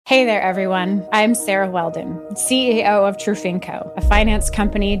Hey there, everyone. I'm Sarah Weldon, CEO of Trufinco, a finance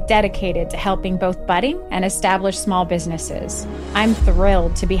company dedicated to helping both budding and established small businesses. I'm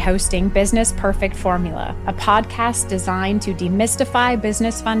thrilled to be hosting Business Perfect Formula, a podcast designed to demystify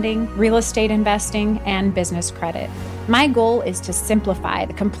business funding, real estate investing, and business credit. My goal is to simplify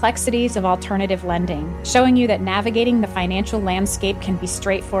the complexities of alternative lending, showing you that navigating the financial landscape can be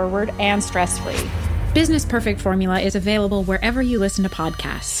straightforward and stress-free. Business Perfect Formula is available wherever you listen to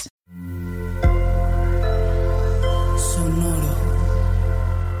podcasts.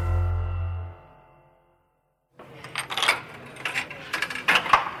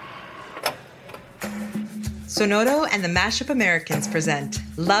 Sonoro and the Mashup Americans present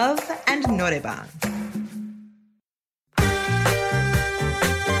Love and Noreban.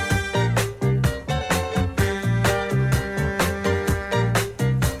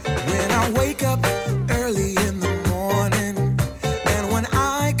 When I wake up early in the morning, and when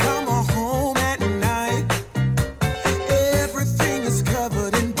I come home at night, everything is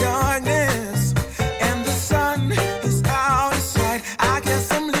covered in darkness, and the sun is out of sight. I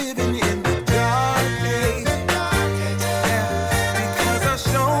guess I'm living in the dark age, because I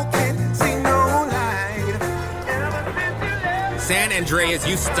sure can't see no light. San Andreas,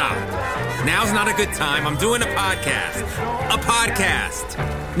 you stop. Now's not a good time. I'm doing a podcast. A podcast.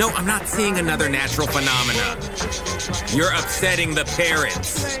 No, I'm not seeing another natural phenomena. You're upsetting the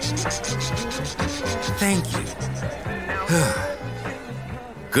parents. Thank you.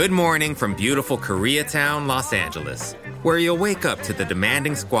 Good morning from beautiful Koreatown, Los Angeles, where you'll wake up to the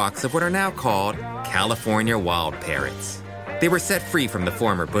demanding squawks of what are now called California wild parrots. They were set free from the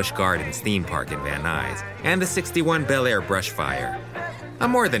former Busch Gardens theme park in Van Nuys and the 61 Bel Air brush fire. I'm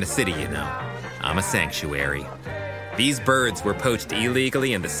more than a city, you know. I'm a sanctuary. These birds were poached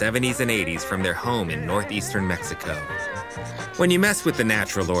illegally in the 70s and 80s from their home in northeastern Mexico. When you mess with the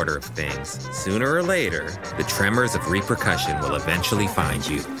natural order of things, sooner or later, the tremors of repercussion will eventually find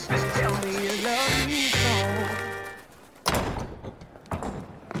you.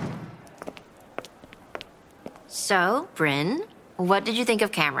 So, Bryn, what did you think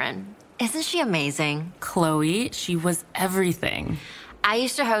of Cameron? Isn't she amazing? Chloe, she was everything. I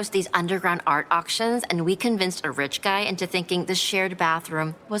used to host these underground art auctions, and we convinced a rich guy into thinking the shared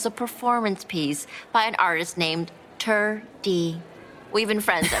bathroom was a performance piece by an artist named D. We've been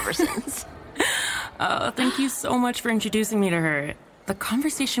friends ever since. Oh, thank you so much for introducing me to her. The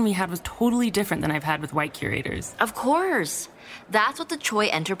conversation we had was totally different than I've had with white curators. Of course. That's what the Choi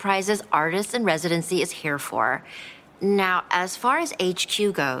Enterprises Artists in Residency is here for. Now, as far as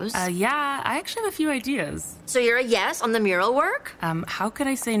HQ goes... Yeah, I actually have a few ideas. So you're a yes on the mural work? How could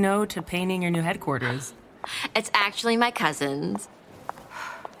I say no to painting your new headquarters? It's actually my cousin's.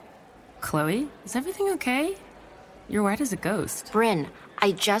 Chloe, is everything okay? You're white as a ghost. Bryn,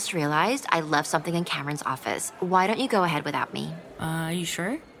 I just realized I left something in Cameron's office. Why don't you go ahead without me? Are you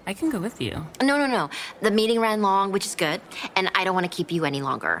sure? I can go with you. No. The meeting ran long, which is good, and I don't want to keep you any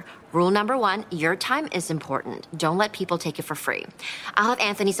longer. Rule number 1, your time is important. Don't let people take it for free. I'll have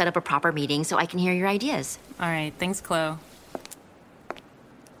Anthony set up a proper meeting so I can hear your ideas. All right, thanks, Chloe.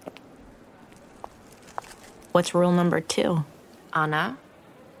 What's rule number 2? Ana,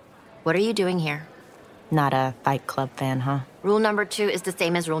 what are you doing here? Not a Fight Club fan, huh? Rule number 2 is the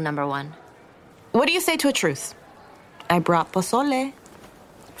same as rule number 1. What do you say to a truce? I brought pozole.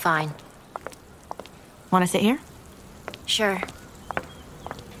 Fine. Want to sit here? Sure.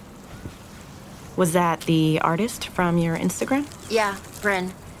 Was that the artist from your Instagram? Yeah,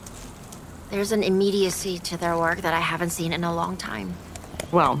 Bryn. There's an immediacy to their work that I haven't seen in a long time.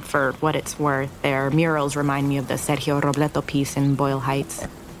 Well, for what it's worth, their murals remind me of the Sergio Robleto piece in Boyle Heights.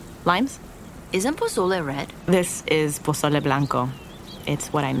 Limes? Isn't pozole red? This is pozole blanco.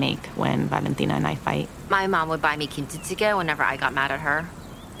 It's what I make when Valentina and I fight. My mom would buy me kimchi jjigae whenever I got mad at her.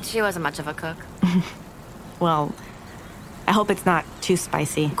 She wasn't much of a cook. Well, I hope it's not too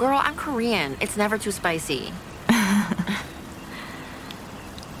spicy. Girl, I'm Korean. It's never too spicy.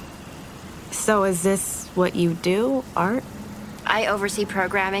 So is this what you do, art? I oversee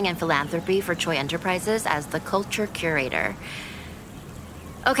programming and philanthropy for Choi Enterprises as the culture curator.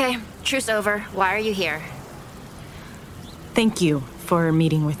 Okay, truce over. Why are you here? Thank you for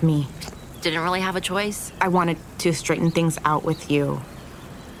meeting with me. Didn't really have a choice. I wanted to straighten things out with you.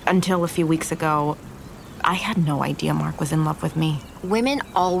 Until a few weeks ago, I had no idea Mark was in love with me. Women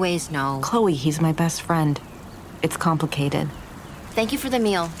always know. Chloe, he's my best friend. It's complicated. Thank you for the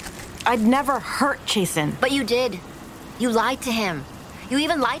meal. I'd never hurt Jaesun. But you did. You lied to him. You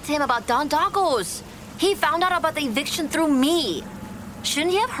even lied to him about Don Dago's. He found out about the eviction through me.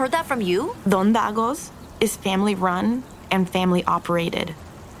 Shouldn't he have heard that from you? Don Dago's is family run and family operated.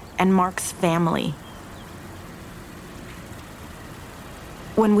 and Mark's family.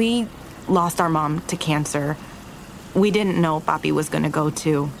 When we lost our mom to cancer, we didn't know Papi was going to go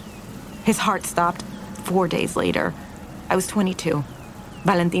too. His heart stopped 4 days later. I was 22.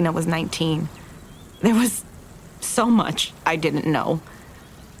 Valentina was 19. There was so much I didn't know.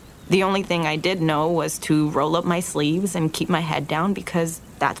 The only thing I did know was to roll up my sleeves and keep my head down because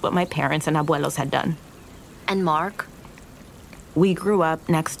that's what my parents and abuelos had done. And Mark? We grew up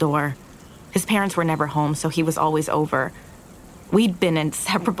next door. His parents were never home, so he was always over. We'd been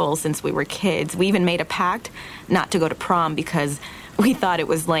inseparable since we were kids. We even made a pact not to go to prom because we thought it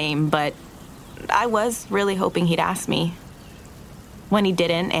was lame, but I was really hoping he'd ask me. When he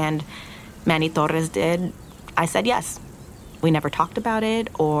didn't, and Manny Torres did, I said yes. We never talked about it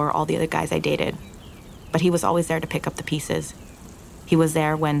or all the other guys I dated. But he was always there to pick up the pieces. He was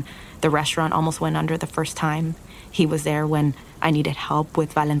there when the restaurant almost went under the first time. He was there when I needed help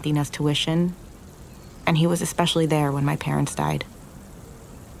with Valentina's tuition. And he was especially there when my parents died.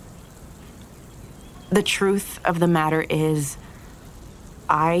 The truth of the matter is,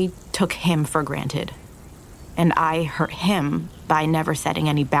 I took him for granted. And I hurt him by never setting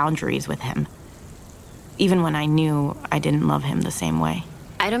any boundaries with him. Even when I knew I didn't love him the same way.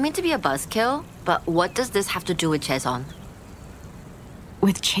 I don't mean to be a buzzkill, but what does this have to do with Jaesun?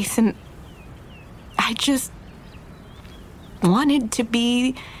 With Jaesun, I just wanted to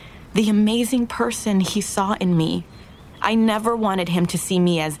be the amazing person he saw in me. I never wanted him to see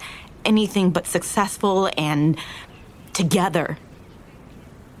me as anything but successful and together.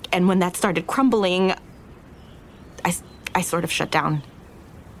 And when that started crumbling, I sort of shut down.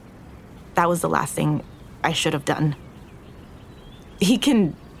 That was the last thing I should have done. He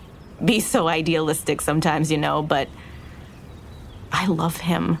can be so idealistic sometimes, but I love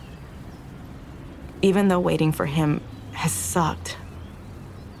him. Even though waiting for him has sucked.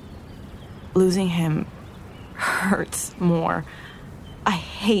 Losing him hurts more. I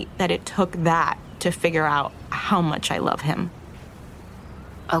hate that it took that to figure out how much I love him.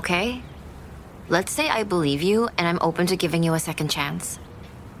 Okay. Let's say I believe you and I'm open to giving you a second chance.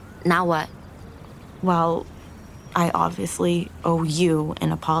 Now what? Well, I obviously owe you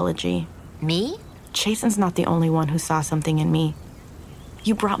an apology. Me? Jaeson's not the only one who saw something in me.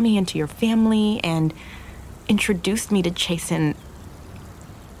 You brought me into your family and introduced me to Jaeson.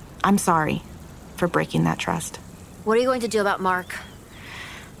 I'm sorry for breaking that trust. What are you going to do about Mark?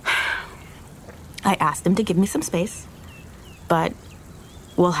 I asked him to give me some space, but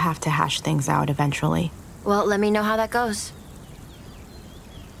we'll have to hash things out eventually. Well, let me know how that goes.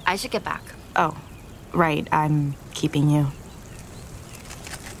 I should get back. Oh, right, I'm keeping you.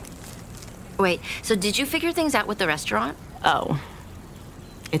 Wait, so did you figure things out with the restaurant? Oh,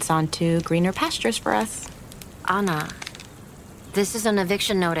 it's on to greener pastures for us. Ana, this is an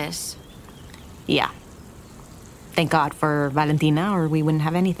eviction notice. Yeah. Thank God for Valentina, or we wouldn't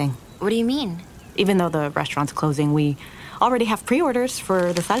have anything. What do you mean? Even though the restaurant's closing, we already have pre-orders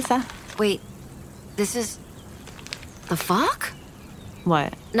for the salsa. Wait, this is... the fuck?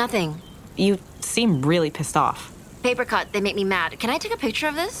 What? Nothing. You seem really pissed off. Paper cut, they make me mad. Can I take a picture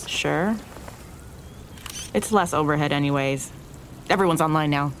of this? Sure. It's less overhead anyways. Everyone's online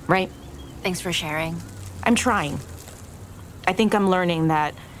now, right? Thanks for sharing. I'm trying. I think I'm learning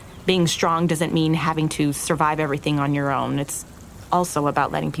that being strong doesn't mean having to survive everything on your own. It's also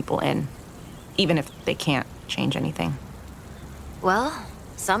about letting people in, even if they can't change anything. Well,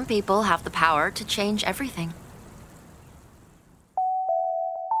 some people have the power to change everything.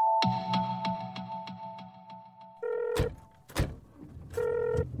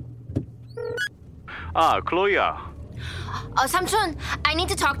 Chloe. Oh, Samchun, I need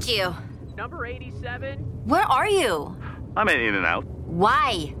to talk to you. Number 87? Where are you? I'm in In-N-Out.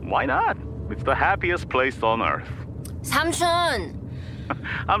 Why? Why not? It's the happiest place on earth. Samchun!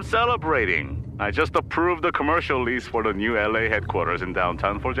 I'm celebrating. I just approved the commercial lease for the new LA headquarters in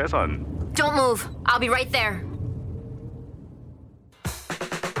downtown for Jaesun. Don't move. I'll be right there.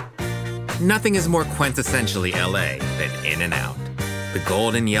 Nothing is more quintessentially LA than In-N-Out. The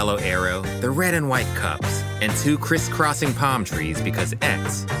golden yellow arrow, the red and white cups, and 2 crisscrossing palm trees because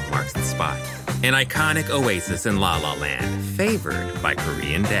X marks the spot. An iconic oasis in La La Land, favored by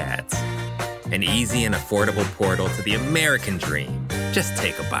Korean dads. An easy and affordable portal to the American dream. Just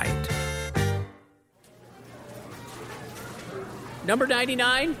take a bite. Number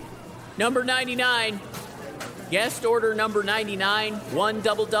 99? Number 99. Guest order number 99. 1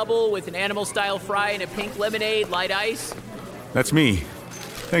 double-double with an animal-style fry and a pink lemonade, light ice. That's me.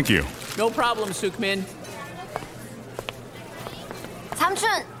 Thank you. No problem, Sukmin.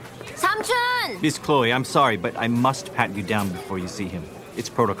 Samchun! Samchun! Miss Chloe, I'm sorry, but I must pat you down before you see him. It's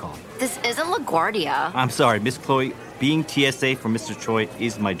protocol. This isn't LaGuardia. I'm sorry, Miss Chloe. Being TSA for Mr. Choi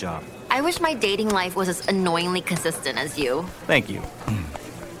is my job. I wish my dating life was as annoyingly consistent as you. Thank you.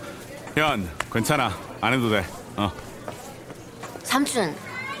 현, 괜찮아. 안 해도 돼. Samsun,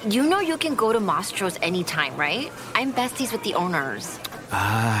 you know you can go to Mastro's anytime, right? I'm besties with the owners.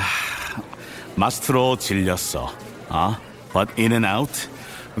 마스트로 질렸어. But in and out,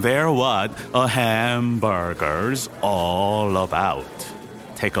 they're what a hamburger's all about.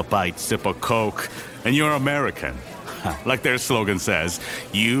 Take a bite, sip a Coke, and you're American. Like their slogan says,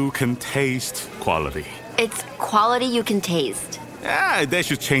 you can taste quality. It's quality you can taste. Yeah, they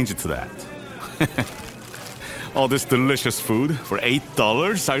should change it to that. All this delicious food for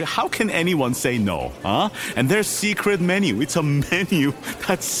 $8? How can anyone say no, And their secret menu, it's a menu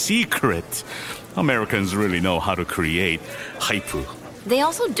that's secret. Americans really know how to create haipu. They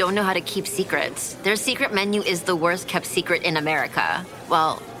also don't know how to keep secrets. Their secret menu is the worst kept secret in America.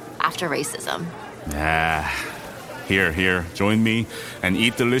 Well, after racism. Here, join me and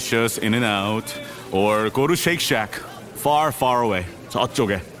eat delicious In and Out or go to Shake Shack, far, far away.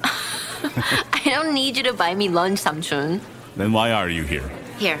 저쪽에. I don't need you to buy me lunch, Samsun. Then why are you here?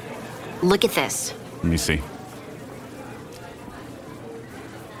 Here, look at this. Let me see.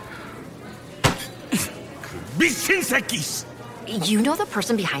 미친 새끼! You know the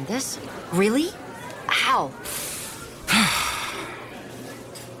person behind this? Really? How?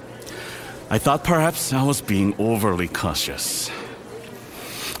 I thought perhaps I was being overly cautious.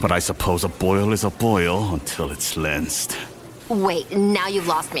 But I suppose a boil is a boil until it's cleansed. Wait, now you've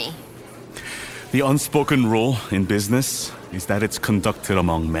lost me. The unspoken rule in business is that it's conducted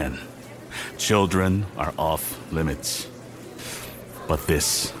among men. Children are off limits. But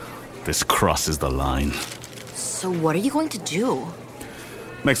this crosses the line. So what are you going to do?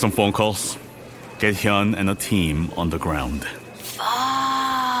 Make some phone calls. Get Hyun and a team on the ground.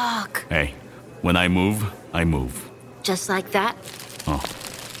 Fuck. Hey, when I move, I move. Just like that? Oh.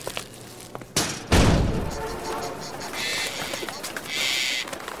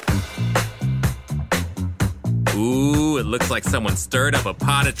 Ooh, it looks like someone stirred up a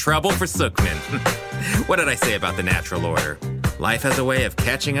pot of trouble for Sukmin. What did I say about the natural order? Life has a way of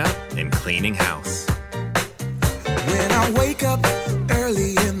catching up and cleaning house. When I wake up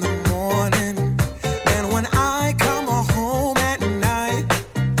early in the morning, and when I come home at night,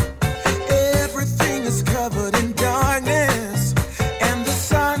 everything is covered in darkness, and the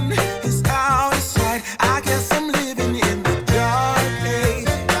sun is out of sight. I guess I'm living in the dark age,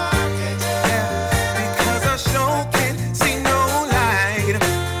 because I sure can't see no light.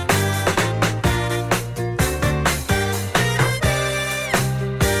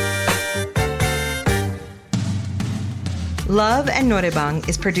 Love and Norebang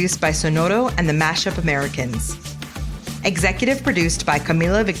is produced by Sonoro and the Mashup Americans. Executive produced by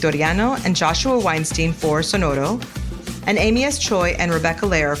Camila Victoriano and Joshua Weinstein for Sonoro, and Amy S. Choi and Rebecca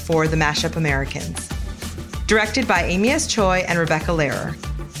Lehrer for the Mashup Americans. Directed by Amy S. Choi and Rebecca Lehrer.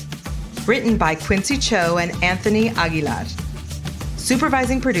 Written by Quincy Cho and Anthony Aguilar.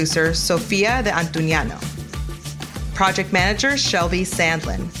 Supervising producer, Sofia de Antuniano. Project manager, Shelby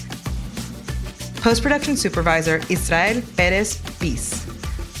Sandlin. Post-production supervisor, Israel Perez Piz.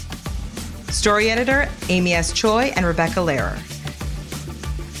 Story editor, Amy S. Choi and Rebecca Lehrer.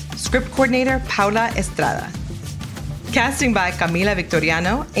 Script coordinator, Paula Estrada. Casting by Camila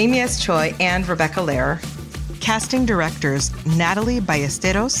Victoriano, Amy S. Choi, and Rebecca Lehrer. Casting directors, Natalie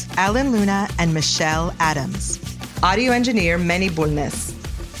Ballesteros, Alan Luna, and Michelle Adams. Audio engineer, Manny Bulnes.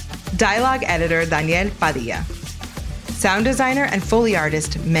 Dialogue editor, Daniel Padilla. Sound designer and Foley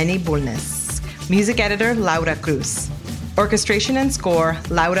artist, Manny Bulnes. Music editor, Laura Cruz. Orchestration and score,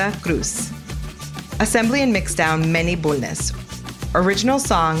 Laura Cruz. Assembly and mixdown, Manny Bulnes. Original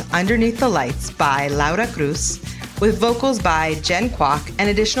song, Underneath the Lights by Laura Cruz, with vocals by Jen Kwok and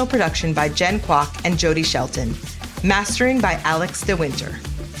additional production by Jen Kwok and Jody Shelton. Mastering by Alex De Winter.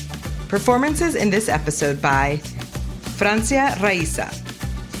 Performances in this episode by Francia Raisa,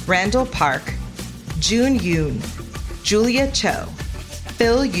 Randall Park, June Yoon, Julia Cho,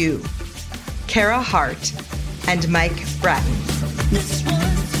 Phil Yu, Kara Hart, and Mike Bratton. This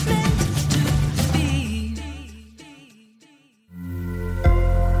was meant to be.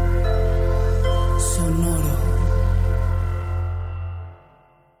 Sonoro.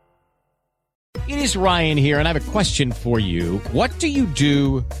 It is Ryan here, and I have a question for you. What do you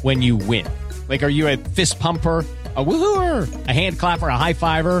do when you win? Like, are you a fist pumper, a woo-hooer, a hand clapper, a high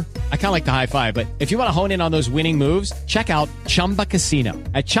fiver? I kind of like the high five, but if you want to hone in on those winning moves, check out Chumba Casino.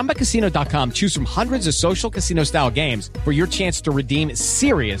 At ChumbaCasino.com, choose from hundreds of social casino style games for your chance to redeem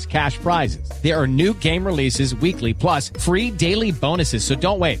serious cash prizes. There are new game releases weekly, plus free daily bonuses. So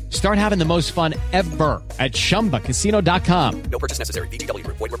don't wait. Start having the most fun ever at ChumbaCasino.com. No purchase necessary. VGW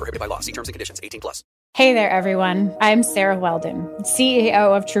Group. Void where prohibited by law. See terms and conditions. 18+. Hey there, everyone. I'm Sarah Weldon,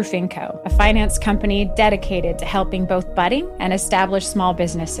 CEO of Trufinco, a finance company dedicated to helping both budding and established small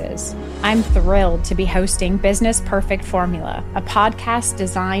businesses. I'm thrilled to be hosting Business Perfect Formula, a podcast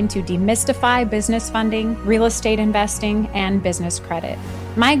designed to demystify business funding, real estate investing, and business credit.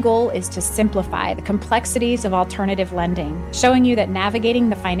 My goal is to simplify the complexities of alternative lending, showing you that navigating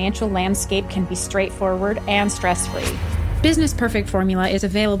the financial landscape can be straightforward and stress-free. Business Perfect Formula is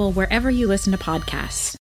available wherever you listen to podcasts.